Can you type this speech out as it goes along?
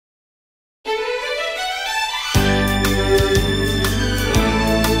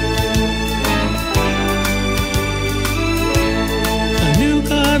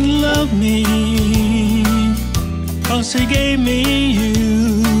'cause he gave me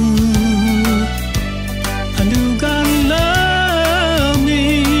you. I knew God loved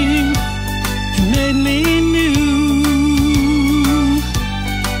me, he made me new.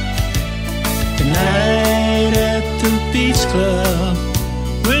 The night at the beach club,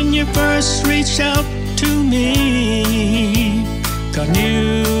 when you first reached out to me, God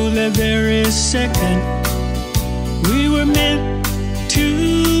knew that very second we were meant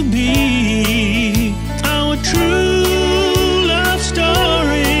to be. Our true love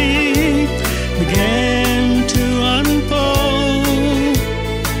story began to unfold,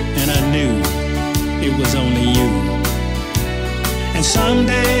 and I knew it was only you. And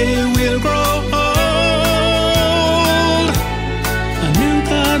someday we'll grow old. I knew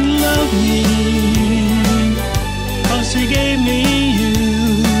God loved me, 'cause he gave me you.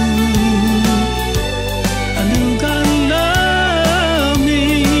 I knew God loved me,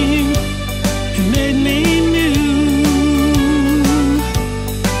 he made me new.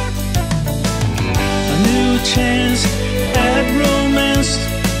 A new chance at romance,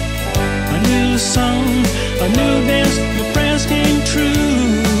 a new song, a new dance, the prayers came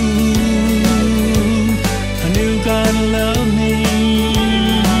true. I knew God loved me,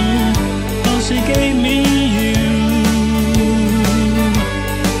 'cause he gave me you.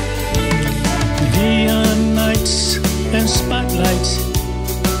 Neon nights and spotlights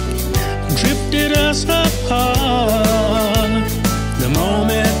drifted us apart. The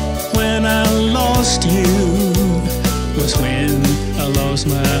moment when I lost you was when I lost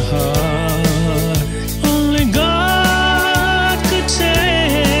my heart. Only God could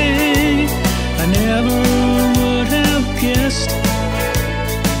say I never would have guessed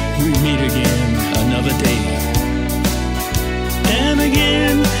we'd meet again another day. And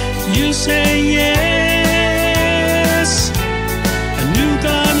again you say yes. I knew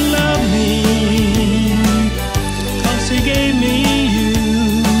God loved me, 'cause he gave me you.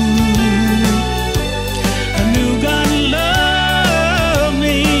 I knew God loved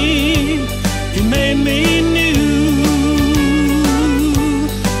me, he made me new.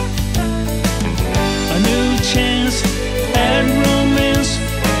 A new chance at romance,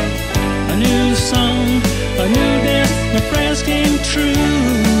 a new song, a new dance, my prayers came true.